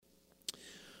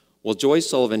Well, Joy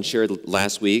Sullivan shared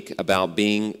last week about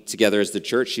being together as the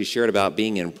church. She shared about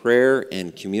being in prayer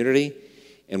and community,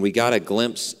 and we got a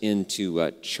glimpse into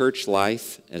church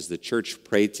life as the church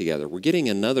prayed together. We're getting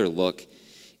another look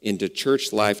into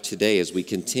church life today as we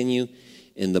continue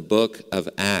in the book of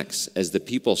Acts, as the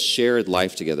people shared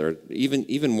life together,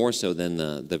 even more so than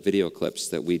the video clips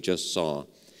that we just saw.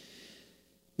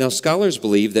 Now, scholars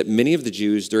believe that many of the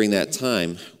Jews during that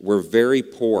time were very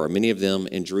poor, many of them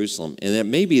in Jerusalem, and it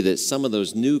may be that some of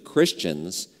those new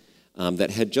Christians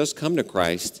that had just come to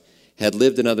Christ had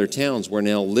lived in other towns, were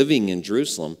now living in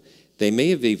Jerusalem. They may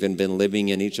have even been living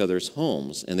in each other's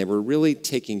homes, and they were really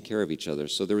taking care of each other.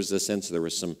 So there was a sense there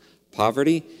was some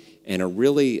poverty and a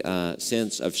really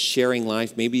sense of sharing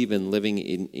life, maybe even living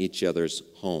in each other's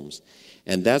homes.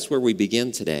 And that's where we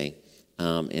begin today.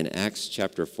 In Acts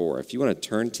chapter 4. If you want to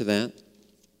turn to that,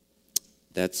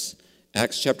 that's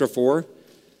Acts chapter 4,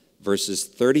 verses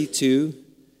 32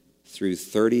 through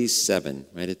 37,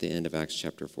 right at the end of Acts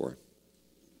chapter 4.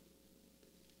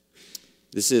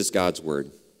 This is God's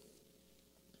word.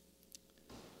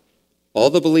 All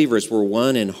the believers were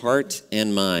one in heart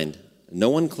and mind.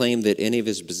 No one claimed that any of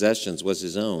his possessions was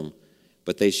his own,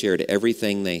 but they shared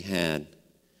everything they had.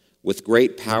 With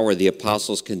great power, the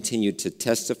apostles continued to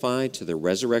testify to the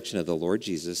resurrection of the Lord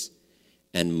Jesus,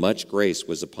 and much grace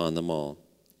was upon them all.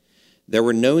 There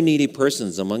were no needy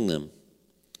persons among them,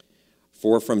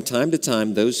 for from time to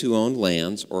time those who owned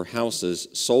lands or houses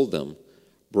sold them,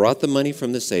 brought the money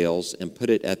from the sales, and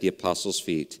put it at the apostles'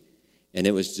 feet, and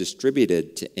it was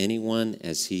distributed to anyone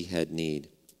as he had need.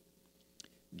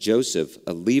 Joseph,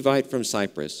 a Levite from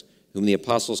Cyprus, whom the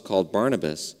apostles called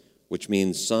Barnabas, which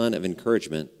means son of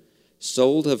encouragement,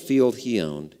 sold a field he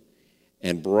owned,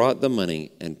 and brought the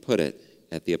money and put it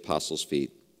at the apostles'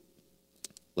 feet.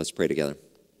 Let's pray together.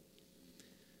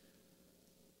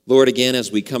 Lord, again,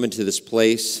 as we come into this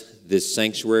place, this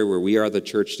sanctuary where we are the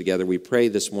church together, we pray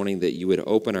this morning that you would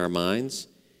open our minds.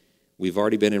 We've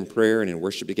already been in prayer and in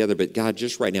worship together, but God,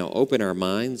 just right now, open our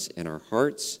minds and our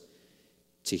hearts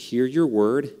to hear your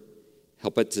word,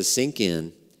 help it to sink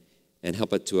in, and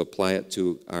help it to apply it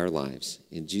to our lives.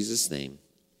 In Jesus' name,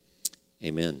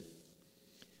 amen.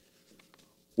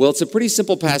 Well, it's a pretty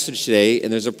simple passage today,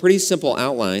 and there's a pretty simple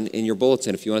outline in your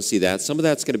bulletin if you want to see that. Some of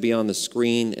that's going to be on the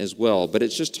screen as well, but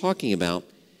it's just talking about,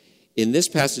 in this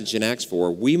passage in Acts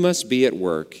 4, we must be at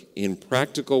work in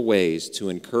practical ways to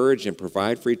encourage and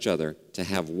provide for each other, to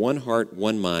have one heart,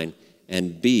 one mind,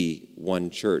 and be one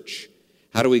church.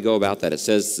 How do we go about that? It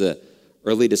says the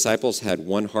early disciples had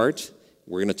one heart.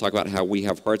 We're going to talk about how we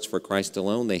have hearts for Christ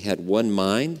alone. They had one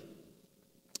mind.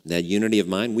 That unity of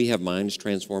mind, we have minds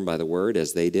transformed by the word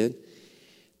as they did.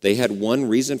 They had one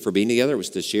reason for being together. It was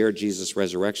to share Jesus'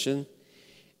 resurrection.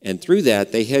 And through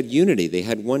that, they had unity. They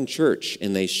had one church,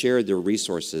 and they shared their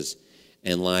resources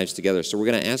and lives together. So we're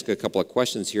going to ask a couple of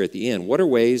questions here at the end. What are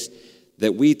ways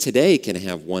that we today can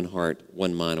have one heart,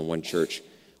 one mind, and one church?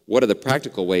 What are the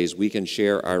practical ways we can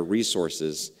share our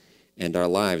resources and our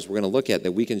lives? We're going to look at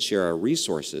that we can share our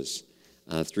resources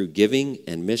through giving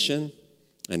and mission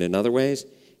and in other ways.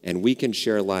 And we can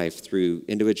share life through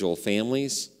individual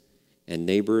families and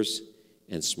neighbors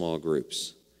and small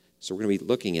groups. So we're going to be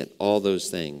looking at all those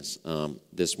things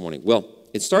this morning. Well,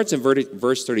 it starts in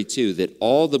verse 32 that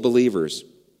all the believers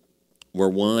were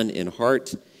one in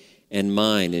heart and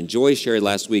mind. And Joy shared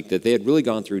last week that they had really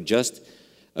gone through just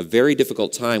a very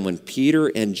difficult time when Peter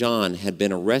and John had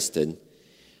been arrested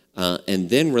and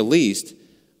then released,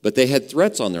 but they had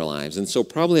threats on their lives. And so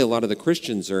probably a lot of the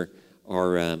Christians are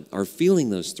feeling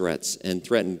those threats and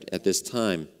threatened at this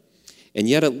time. And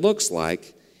yet it looks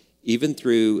like, even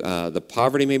through the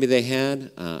poverty maybe they had,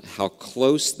 how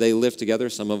close they lived together,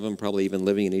 some of them probably even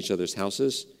living in each other's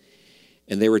houses,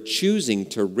 and they were choosing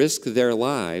to risk their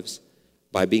lives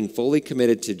by being fully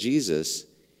committed to Jesus,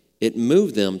 it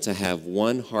moved them to have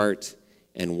one heart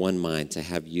and one mind, to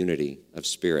have unity of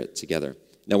spirit together.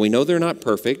 Now, we know they're not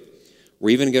perfect.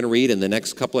 We're even going to read in the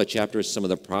next couple of chapters some of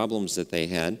the problems that they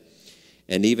had.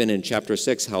 And even in chapter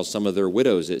 6, how some of their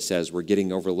widows, it says, were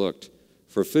getting overlooked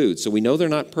for food. So we know they're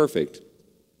not perfect.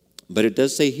 But it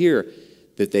does say here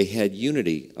that they had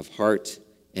unity of heart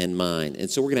and mind. And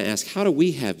so we're going to ask, how do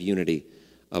we have unity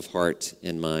of heart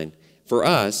and mind? For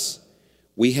us,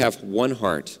 we have one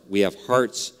heart. We have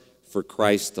hearts for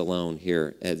Christ alone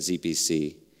here at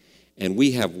ZPC. And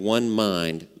we have one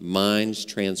mind, minds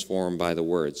transformed by the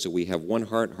word. So we have one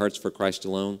heart, hearts for Christ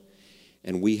alone.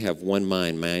 And we have one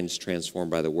mind, minds transformed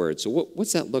by the word. So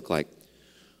what's that look like?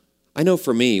 I know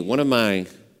for me, one of my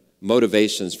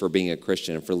motivations for being a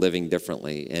Christian and for living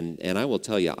differently, and I will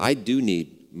tell you, I do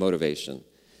need motivation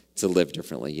to live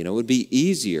differently. You know, it would be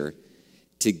easier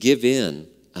to give in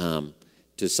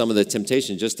to some of the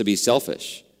temptation just to be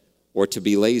selfish or to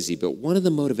be lazy. But one of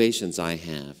the motivations I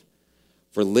have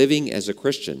for living as a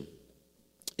Christian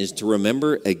is to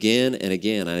remember again and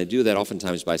again, and I do that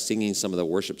oftentimes by singing some of the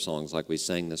worship songs like we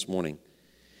sang this morning,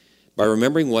 by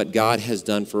remembering what God has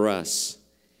done for us,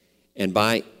 and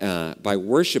by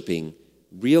worshiping,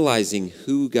 realizing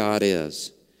who God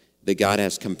is, that God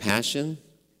has compassion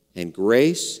and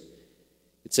grace.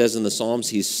 It says in the Psalms,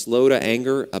 he's slow to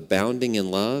anger, abounding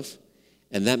in love,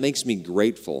 and that makes me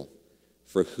grateful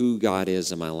for who God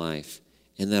is in my life,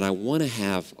 and that I want to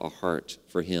have a heart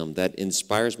for him that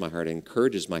inspires my heart,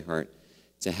 encourages my heart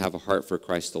to have a heart for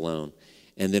Christ alone.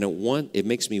 And then it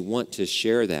makes me want to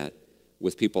share that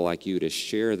with people like you, to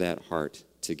share that heart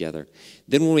together.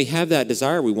 Then when we have that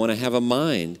desire, we want to have a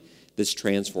mind that's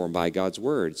transformed by God's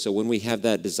word. So when we have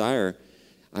that desire,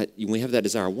 I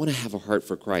want to have a heart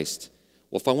for Christ.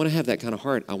 Well, if I want to have that kind of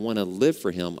heart, I want to live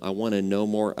for him. I want to know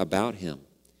more about him.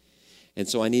 And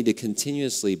so I need to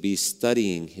continuously be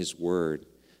studying his word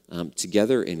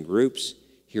together in groups,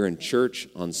 here in church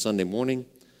on Sunday morning,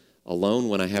 alone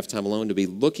when I have time alone, to be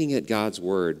looking at God's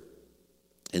word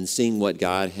and seeing what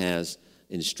God has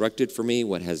instructed for me,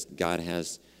 God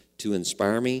has to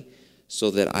inspire me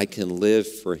so that I can live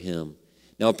for him.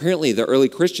 Now, apparently the early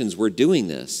Christians were doing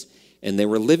this, and they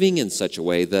were living in such a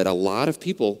way that a lot of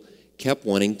people kept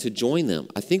wanting to join them.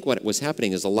 I think what was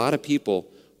happening is a lot of people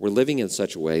were living in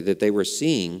such a way that they were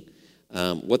seeing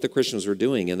what the Christians were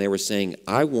doing, and they were saying,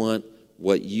 I want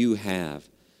what you have.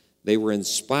 They were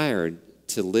inspired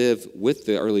to live with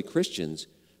the early Christians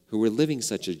who were living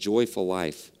such a joyful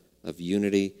life of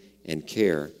unity and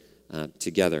care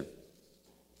together.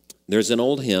 There's an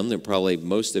old hymn that probably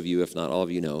most of you, if not all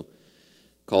of you, know,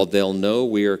 called They'll Know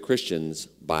We Are Christians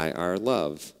by Our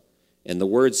Love. And the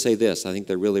words say this, I think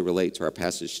they really relate to our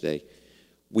passage today.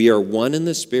 We are one in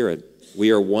the Spirit,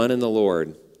 we are one in the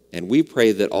Lord, and we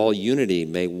pray that all unity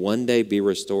may one day be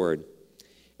restored.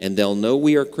 And they'll know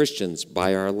we are Christians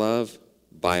by our love,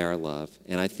 by our love.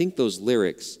 And I think those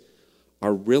lyrics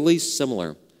are really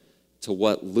similar to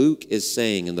what Luke is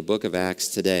saying in the book of Acts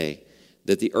today,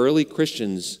 that the early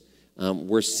Christians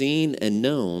were seen and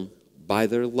known by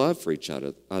their love for each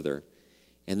other.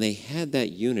 And they had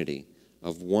that unity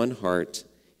of one heart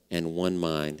and one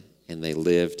mind, and they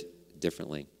lived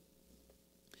differently.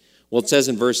 Well, it says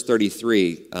in verse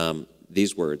 33,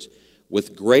 these words,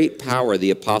 with great power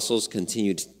the apostles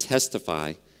continued to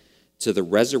testify to the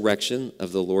resurrection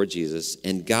of the Lord Jesus,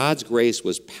 and God's grace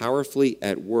was powerfully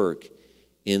at work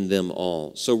in them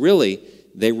all. So really,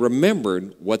 they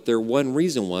remembered what their one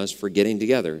reason was for getting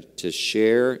together, to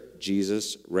share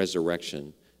Jesus'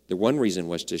 resurrection. Their one reason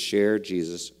was to share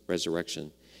Jesus'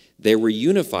 resurrection. They were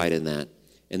unified in that,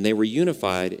 and they were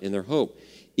unified in their hope.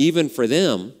 Even for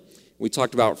them, we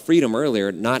talked about freedom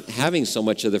earlier, not having so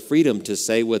much of the freedom to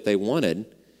say what they wanted.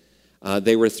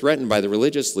 They were threatened by the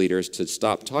religious leaders to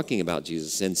stop talking about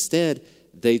Jesus. Instead,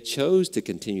 they chose to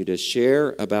continue to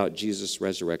share about Jesus'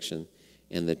 resurrection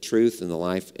and the truth and the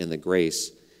life and the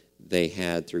grace they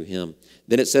had through him.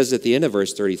 Then it says at the end of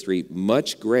verse 33,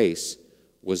 much grace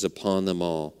was upon them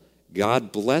all.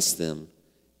 God blessed them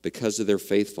because of their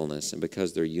faithfulness and because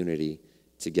of their unity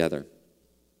together.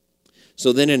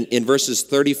 So then in verses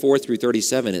 34 through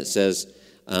 37, it says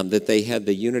that they had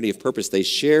the unity of purpose. They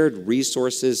shared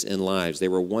resources and lives. They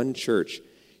were one church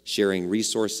sharing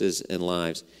resources and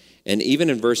lives. And even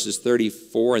in verses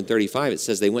 34 and 35, it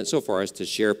says they went so far as to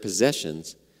share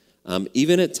possessions,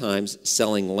 even at times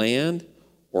selling land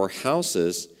or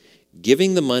houses,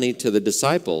 giving the money to the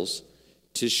disciples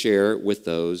to share with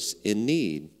those in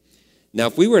need. Now,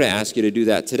 if we were to ask you to do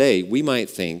that today, we might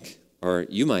think, or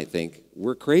you might think,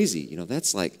 we're crazy. You know,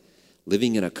 that's like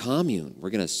living in a commune. We're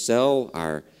going to sell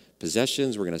our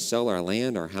possessions, we're going to sell our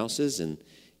land, our houses, and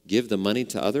give the money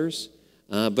to others.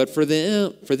 But for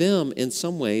them, in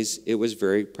some ways, it was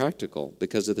very practical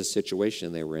because of the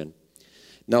situation they were in.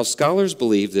 Now, scholars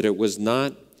believe that it was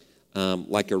not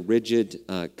like a rigid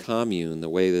commune the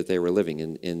way that they were living,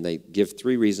 and they give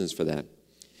three reasons for that.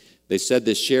 They said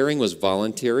the sharing was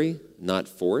voluntary, not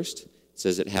forced. It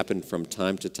says it happened from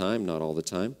time to time, not all the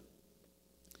time.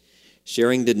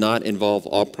 Sharing did not involve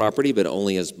all property, but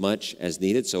only as much as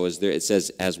needed. So it says,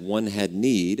 as one had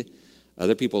need,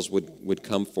 other peoples would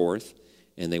come forth,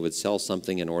 and they would sell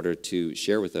something in order to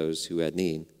share with those who had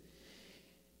need.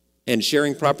 And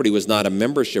sharing property was not a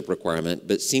membership requirement,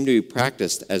 but seemed to be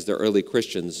practiced as the early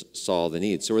Christians saw the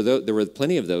need. So there were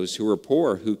plenty of those who were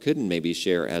poor who couldn't maybe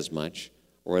share as much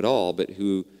or at all, but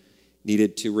who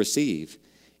needed to receive.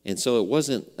 And so it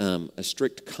wasn't a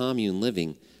strict commune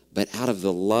living, but out of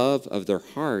the love of their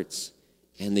hearts,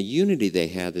 and the unity they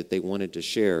had that they wanted to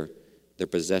share their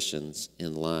possessions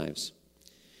and lives.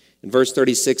 In verse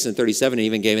 36 and 37, he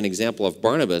even gave an example of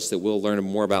Barnabas that we'll learn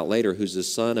more about later, who's the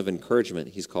son of encouragement,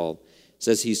 he's called. It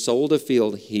says he sold a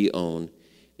field he owned,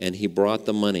 and he brought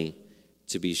the money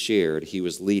to be shared. He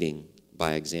was leading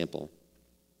by example.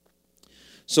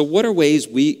 So what are ways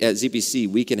we at ZPC,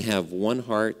 we can have one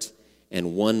heart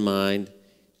and one mind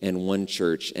and one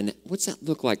church? And what's that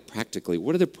look like practically?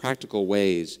 What are the practical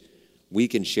ways we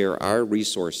can share our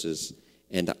resources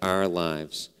and our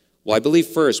lives? Well, I believe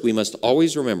first we must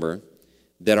always remember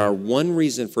that our one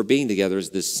reason for being together is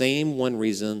the same one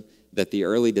reason that the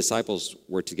early disciples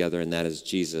were together, and that is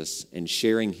Jesus, and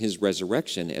sharing his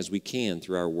resurrection as we can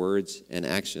through our words and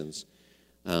actions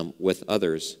with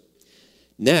others.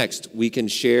 Next, we can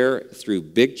share through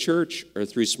big church or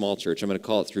through small church. I'm going to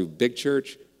call it through big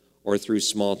church or through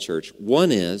small church.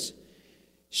 One is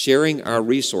sharing our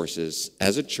resources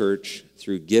as a church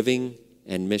through giving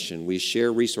and mission. We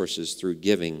share resources through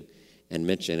giving and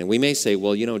mission. And we may say,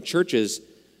 well, churches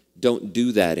don't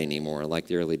do that anymore like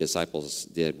the early disciples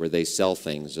did, where they sell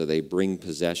things or they bring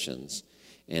possessions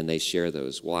and they share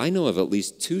those. Well, I know of at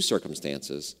least two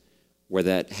circumstances where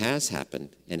that has happened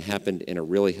and happened in a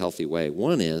really healthy way.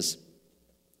 One is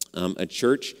a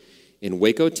church in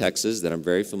Waco, Texas, that I'm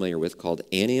very familiar with, called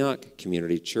Antioch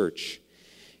Community Church.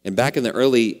 And back in the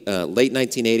late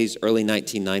 1980s, early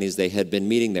 1990s, they had been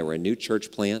meeting. They were a new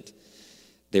church plant.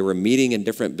 They were meeting in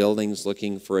different buildings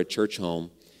looking for a church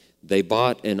home. They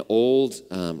bought an old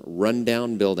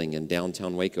rundown building in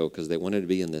downtown Waco because they wanted to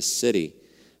be in this city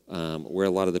where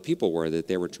a lot of the people were that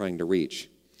they were trying to reach.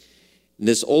 And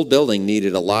this old building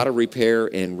needed a lot of repair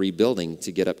and rebuilding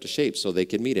to get up to shape so they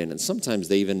could meet in. And sometimes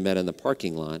they even met in the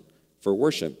parking lot for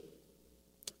worship.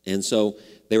 And so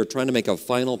they were trying to make a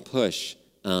final push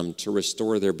to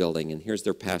restore their building. And here's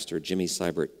their pastor, Jimmy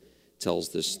Seibert, tells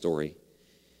this story.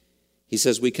 He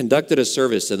says, "We conducted a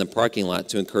service in the parking lot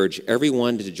to encourage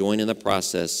everyone to join in the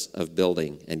process of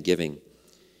building and giving.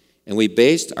 And we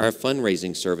based our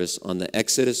fundraising service on the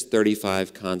Exodus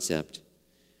 35 concept.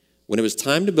 When it was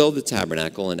time to build the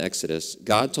tabernacle in Exodus,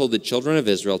 God told the children of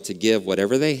Israel to give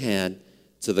whatever they had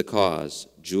to the cause,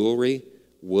 jewelry,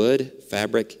 wood,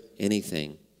 fabric,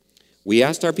 anything. We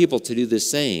asked our people to do the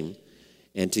same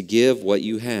and to give what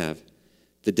you have.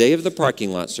 The day of the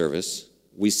parking lot service,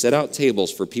 we set out tables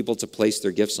for people to place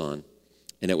their gifts on,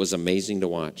 and it was amazing to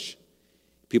watch.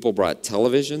 People brought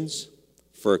televisions,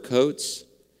 fur coats,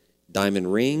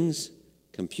 diamond rings,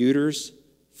 computers,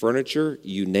 furniture,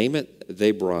 you name it,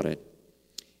 they brought it.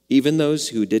 Even those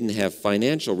who didn't have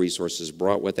financial resources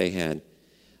brought what they had.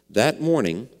 That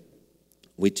morning,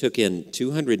 we took in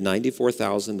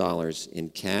 $294,000 in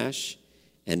cash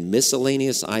and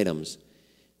miscellaneous items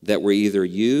that were either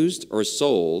used or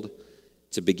sold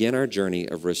to begin our journey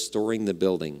of restoring the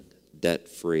building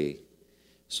debt-free."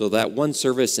 So that one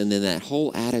service and then that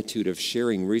whole attitude of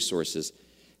sharing resources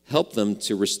helped them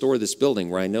to restore this building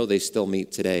where I know they still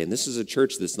meet today. And this is a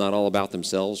church that's not all about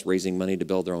themselves raising money to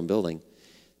build their own building.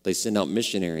 They send out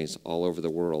missionaries all over the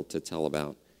world to tell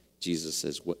about Jesus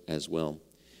as well.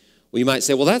 Well, you might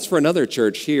say, well, that's for another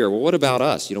church here. Well, what about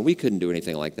us? We couldn't do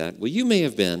anything like that. Well, you may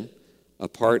have been a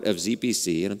part of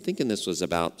ZPC, and I'm thinking this was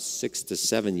about 6 to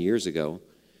 7 years ago,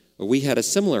 where we had a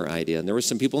similar idea. And there were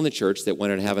some people in the church that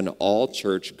wanted to have an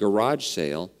all-church garage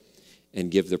sale and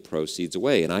give the proceeds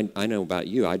away. And I know about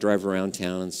you. I drive around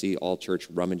town and see all-church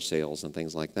rummage sales and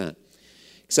things like that.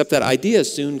 Except that idea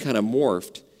soon kind of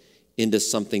morphed into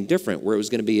something different, where it was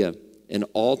going to be an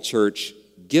all-church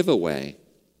giveaway.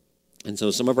 And so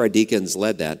some of our deacons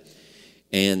led that.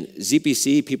 And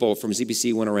people from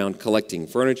ZPC went around collecting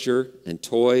furniture and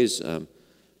toys,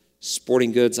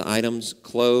 sporting goods items,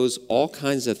 clothes, all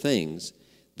kinds of things,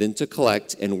 then to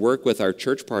collect and work with our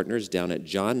church partners down at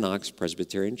John Knox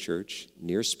Presbyterian Church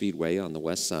near Speedway on the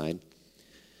west side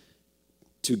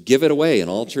to give it away, an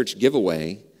all-church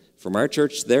giveaway from our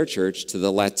church to their church to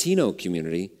the Latino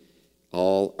community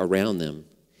all around them.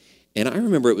 And I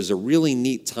remember it was a really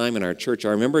neat time in our church. I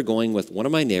remember going with one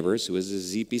of my neighbors, who was a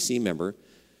ZPC member,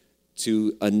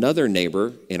 to another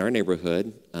neighbor in our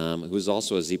neighborhood who was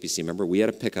also a ZPC member. We had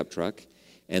a pickup truck,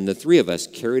 and the three of us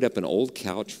carried up an old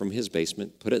couch from his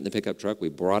basement, put it in the pickup truck. We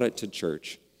brought it to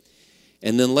church.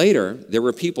 And then later, there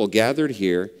were people gathered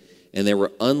here, and they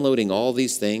were unloading all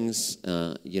these things,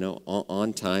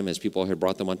 on time, as people had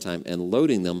brought them on time, and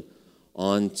loading them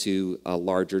onto a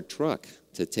larger truck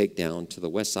to take down to the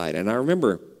west side. And I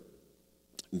remember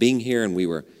being here, and we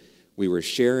were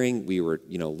sharing, we were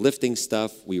lifting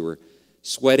stuff, we were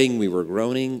sweating, we were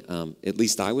groaning. At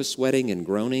least I was sweating and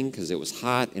groaning because it was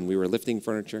hot, and we were lifting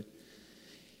furniture.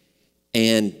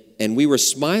 And And we were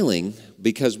smiling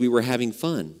because we were having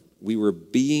fun. We were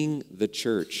being the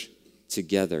church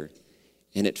together.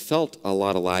 And it felt a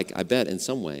lot alike, I bet in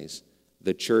some ways,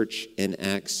 the church in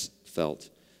Acts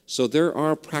felt. So there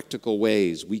are practical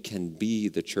ways we can be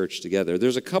the church together.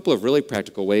 There's a couple of really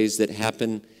practical ways that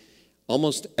happen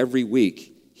almost every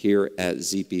week here at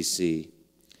ZPC.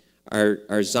 Our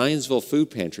Zionsville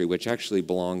Food Pantry, which actually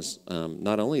belongs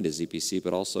not only to ZPC,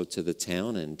 but also to the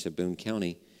town and to Boone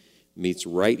County, meets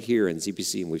right here in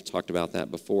ZPC, and we've talked about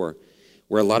that before,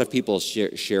 where a lot of people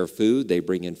share food. They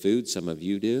bring in food. Some of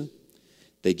you do.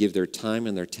 They give their time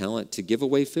and their talent to give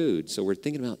away food. So we're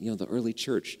thinking about, the early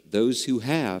church. Those who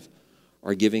have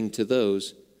are giving to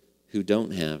those who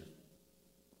don't have.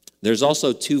 There's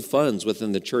also two funds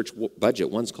within the church budget.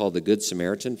 One's called the Good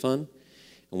Samaritan Fund,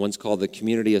 and one's called the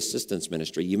Community Assistance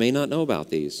Ministry. You may not know about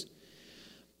these,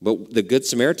 but the Good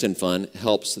Samaritan Fund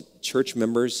helps church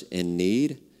members in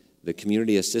need. The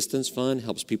Community Assistance Fund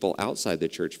helps people outside the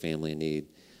church family in need.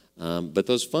 But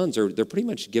those funds, they're pretty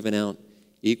much given out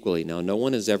equally. Now, no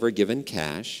one is ever given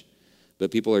cash,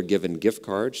 but people are given gift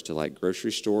cards to like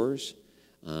grocery stores.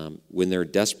 When they're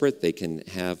desperate, they can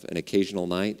have an occasional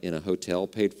night in a hotel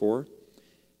paid for.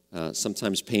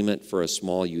 Sometimes payment for a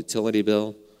small utility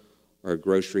bill or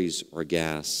groceries or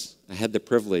gas. I had the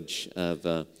privilege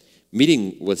of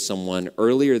meeting with someone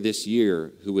earlier this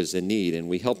year who was in need, and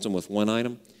we helped them with one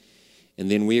item. And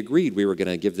then we agreed we were going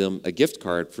to give them a gift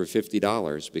card for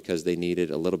 $50 because they needed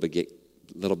a little bit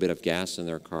of gas in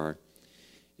their car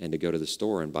and to go to the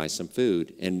store and buy some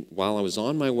food. And while I was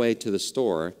on my way to the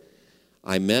store,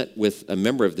 I met with a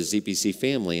member of the ZPC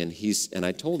family, and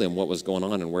I told him what was going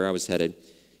on and where I was headed.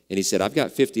 And he said, "I've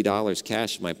got $50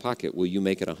 cash in my pocket. Will you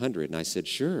make it $100?" And I said,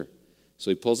 "Sure." So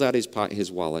he pulls out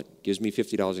his wallet, gives me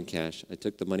 $50 in cash. I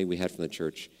took the money we had from the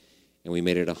church, and we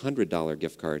made it a $100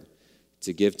 gift card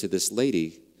to give to this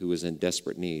lady who was in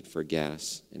desperate need for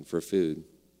gas and for food.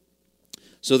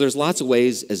 So there's lots of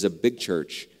ways as a big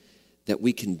church that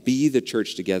we can be the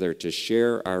church together to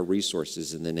share our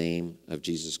resources in the name of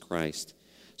Jesus Christ.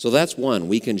 So that's one.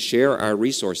 We can share our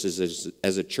resources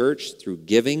as a church through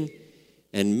giving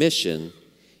and mission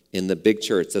in the big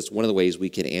church. That's one of the ways we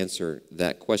can answer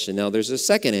that question. Now, there's a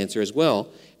second answer as well,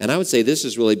 and I would say this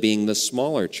is really being the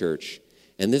smaller church,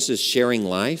 and this is sharing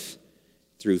life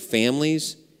through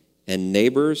families and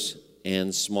neighbors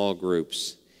and small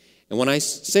groups. And when I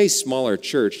say smaller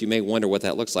church, you may wonder what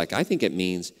that looks like. I think it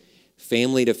means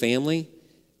family to family,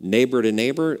 neighbor to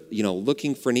neighbor,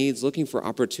 looking for needs, looking for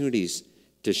opportunities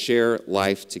to share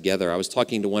life together. I was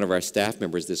talking to one of our staff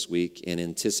members this week in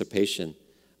anticipation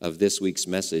of this week's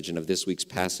message and of this week's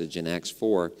passage in Acts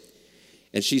 4.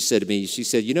 And she said to me,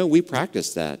 we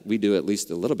practice that. We do at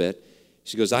least a little bit.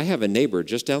 She goes, "I have a neighbor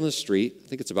just down the street. I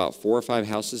think it's about 4 or 5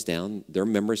 houses down. They're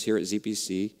members here at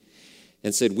ZPC.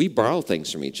 And said, we borrow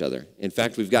things from each other. In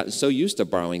fact, we've gotten so used to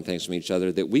borrowing things from each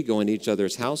other that we go into each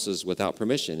other's houses without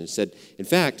permission." And said, "In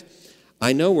fact,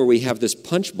 I know where we have this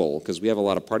punch bowl because we have a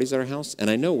lot of parties at our house, and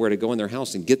I know where to go in their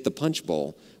house and get the punch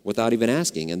bowl without even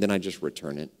asking, and then I just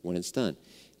return it when it's done."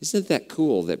 Isn't that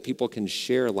cool that people can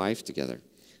share life together?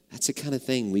 That's the kind of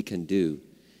thing we can do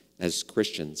as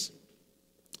Christians.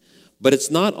 But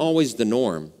it's not always the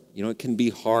norm. It can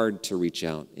be hard to reach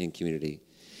out in community.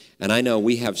 And I know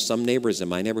we have some neighbors in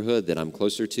my neighborhood that I'm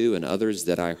closer to and others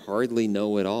that I hardly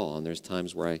know at all. And there's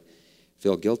times where I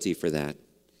feel guilty for that.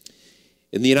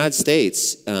 In the United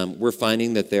States, we're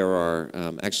finding that there are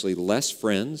actually less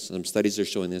friends. Some studies are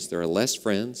showing this. There are less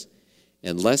friends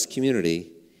and less community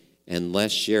and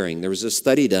less sharing. There was a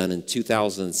study done in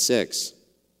 2006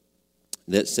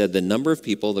 that said there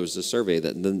was a survey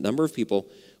that the number of people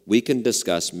we can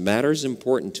discuss matters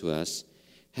important to us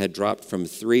had dropped from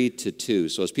 3 to 2.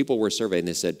 So as people were surveyed,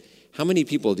 they said, how many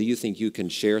people do you think you can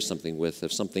share something with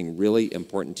if something really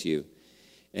important to you?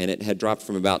 And it had dropped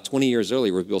from about 20 years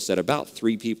earlier where people said about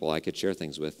 3 people I could share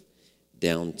things with,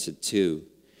 down to 2.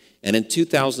 And in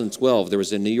 2012, there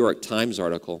was a New York Times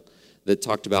article that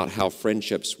talked about how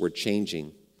friendships were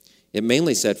changing. It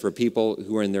mainly said for people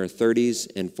who are in their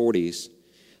 30s and 40s,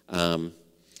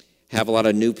 have a lot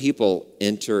of new people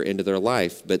enter into their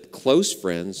life, but close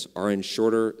friends are in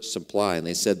shorter supply. And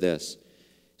they said this: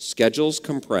 schedules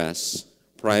compress,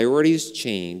 priorities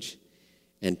change,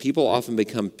 and people often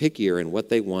become pickier in what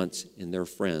they want in their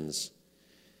friends.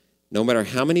 No matter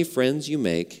how many friends you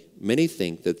make, many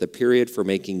think that the period for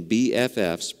making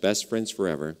BFFs, best friends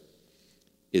forever,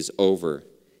 is over.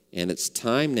 And it's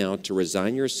time now to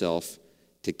resign yourself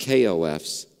to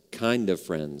KOFs, kind of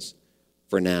friends,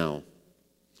 for now.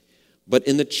 But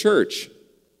in the church,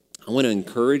 I want to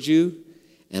encourage you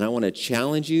and I want to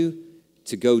challenge you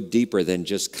to go deeper than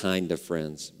just kind of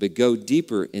friends, but go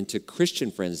deeper into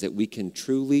Christian friends that we can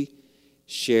truly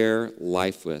share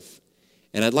life with.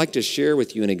 And I'd like to share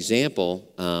with you an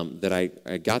example that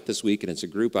I got this week, and it's a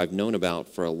group I've known about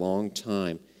for a long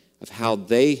time, of how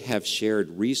they have shared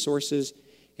resources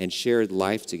and shared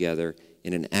life together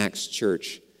in an Acts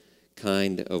church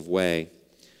kind of way.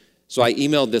 So I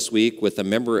emailed this week with a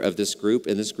member of this group,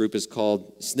 and this group is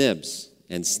called SNIBS.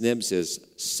 And SNIBS is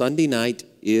Sunday Night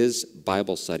is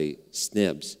Bible Study,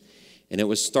 SNIBS. And it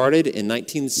was started in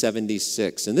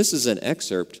 1976. And this is an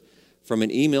excerpt from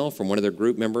an email from one of their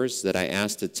group members that I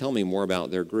asked to tell me more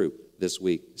about their group this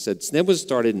week. It said, SNIB was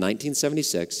started in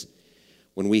 1976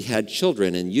 when we had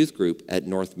children in youth group at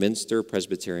Northminster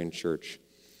Presbyterian Church.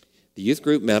 The youth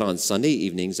group met on Sunday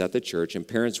evenings at the church, and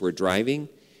parents were driving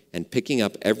and picking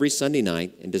up every Sunday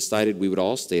night and decided we would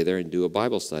all stay there and do a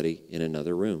Bible study in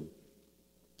another room.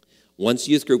 Once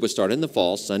youth group was started in the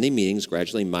fall, Sunday meetings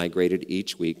gradually migrated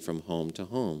each week from home to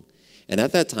home. And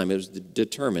at that time, it was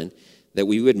determined that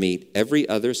we would meet every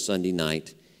other Sunday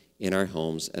night in our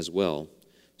homes as well.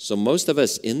 So most of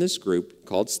us in this group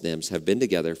called SNIBS have been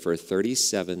together for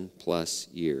 37 plus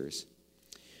years.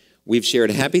 We've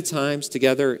shared happy times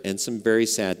together and some very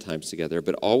sad times together,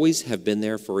 but always have been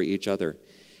there for each other.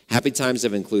 Happy times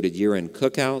have included year-end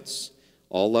cookouts.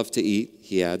 All love to eat,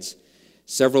 he adds.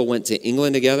 Several went to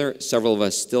England together. Several of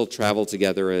us still travel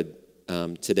together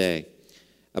today.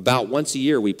 About once a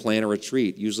year, we plan a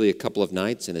retreat, usually a couple of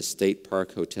nights in a state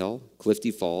park hotel.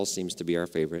 Clifty Falls seems to be our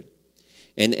favorite.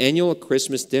 An annual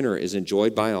Christmas dinner is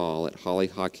enjoyed by all at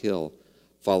Hollyhock Hill,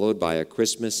 followed by a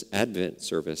Christmas Advent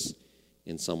service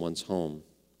in someone's home.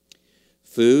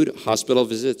 Food, hospital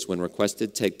visits when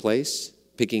requested take place.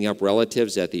 Picking up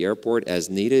relatives at the airport as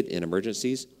needed in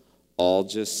emergencies, all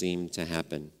just seem to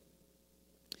happen.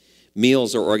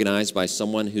 Meals are organized by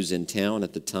someone who's in town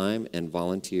at the time and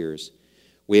volunteers.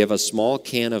 We have a small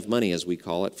can of money, as we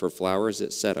call it, for flowers,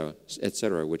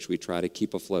 etc., which we try to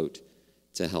keep afloat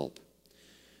to help.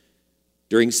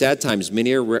 During sad times,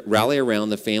 many rally around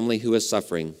the family who is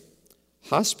suffering.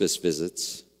 Hospice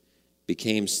visits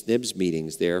became SNIBS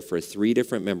meetings there for 3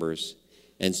 different members,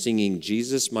 and singing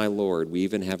Jesus My Lord, we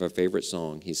even have a favorite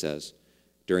song, he says,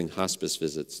 during hospice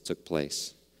visits took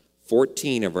place.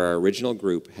 14 of our original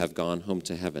group have gone home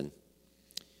to heaven.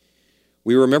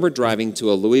 We remember driving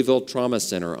to a Louisville trauma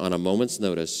center on a moment's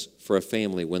notice for a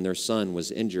family when their son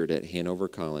was injured at Hanover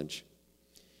College.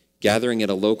 Gathering at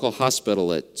a local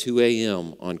hospital at 2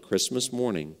 a.m. on Christmas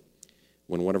morning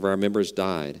when one of our members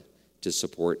died to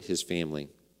support his family.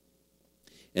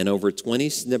 And over 20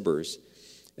 SNIBers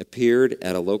appeared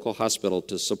at a local hospital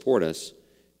to support us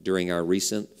during our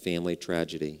recent family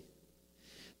tragedy.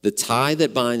 The tie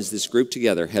that binds this group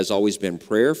together has always been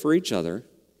prayer for each other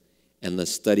and the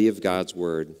study of God's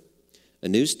Word. A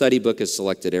new study book is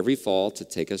selected every fall to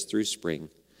take us through spring.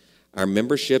 Our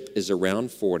membership is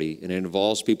around 40, and it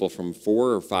involves people from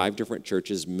 4 or 5 different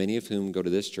churches, many of whom go to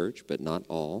this church, but not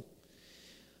all.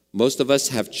 Most of us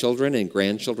have children and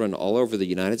grandchildren all over the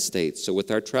United States, so with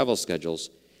our travel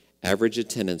schedules, average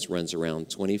attendance runs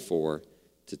around 24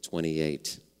 to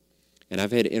 28. And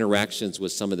I've had interactions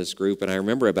with some of this group, and I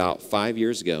remember about 5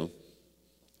 years ago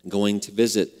going to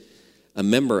visit a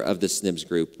member of the SNIBS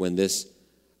group when this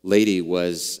lady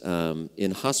was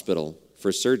in hospital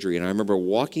for surgery. And I remember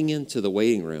walking into the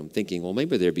waiting room thinking, well,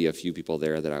 maybe there'd be a few people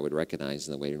there that I would recognize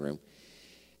in the waiting room.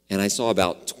 And I saw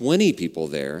about 20 people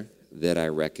there that I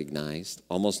recognized,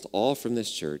 almost all from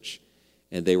this church.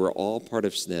 And they were all part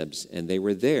of SNIBS, and they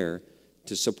were there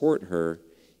to support her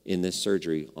in this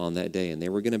surgery on that day, and they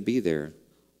were going to be there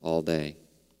all day.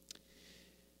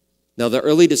 Now, the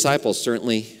early disciples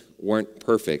certainly weren't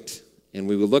perfect, and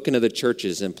we would look into the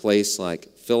churches in places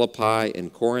like Philippi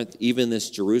and Corinth, even this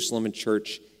Jerusalem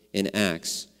church in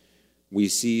Acts, we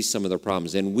see some of the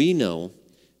problems. And we know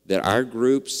that our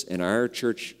groups and our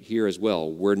church here as well,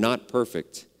 we're not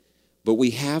perfect, but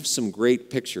we have some great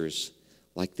pictures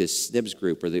like this SNIBS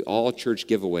group or the all-church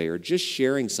giveaway or just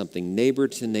sharing something neighbor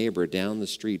to neighbor down the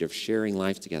street of sharing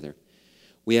life together.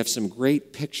 We have some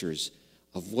great pictures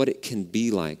of what it can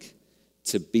be like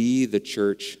to be the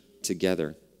church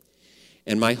together.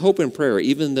 And my hope and prayer,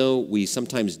 even though we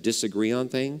sometimes disagree on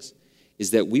things,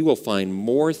 is that we will find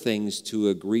more things to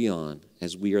agree on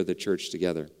as we are the church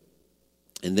together.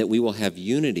 And that we will have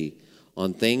unity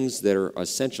on things that are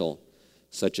essential,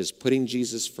 such as putting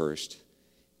Jesus first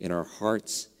in our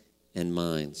hearts and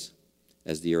minds,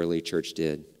 as the early church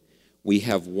did. We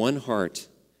have one heart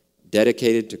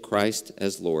dedicated to Christ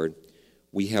as Lord.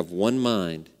 We have one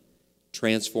mind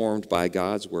transformed by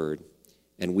God's word.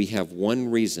 And we have one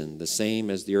reason, the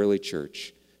same as the early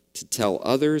church, to tell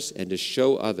others and to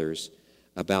show others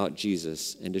about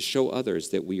Jesus and to show others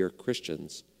that we are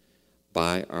Christians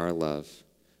by our love.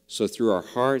 So through our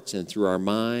hearts and through our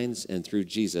minds and through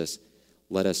Jesus,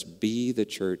 let us be the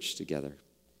church together.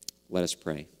 Let us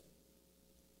pray.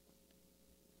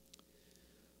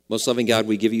 Most loving God,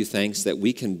 we give you thanks that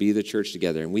we can be the church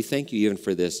together. And we thank you even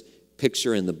for this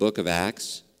picture in the book of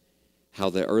Acts, how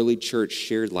the early church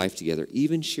shared life together,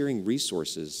 even sharing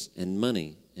resources and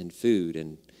money and food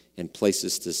and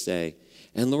places to stay.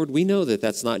 And Lord, we know that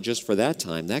that's not just for that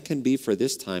time. That can be for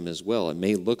this time as well. It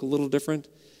may look a little different,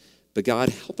 but God,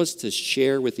 help us to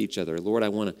share with each other. Lord, I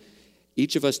want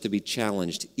each of us to be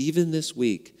challenged, even this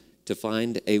week, to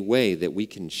find a way that we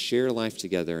can share life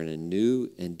together in a new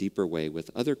and deeper way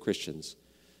with other Christians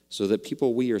so that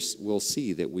people will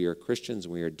see that we are Christians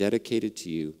and we are dedicated to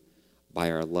you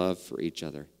by our love for each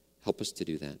other. Help us to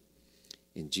do that.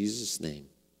 In Jesus' name,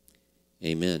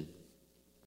 amen.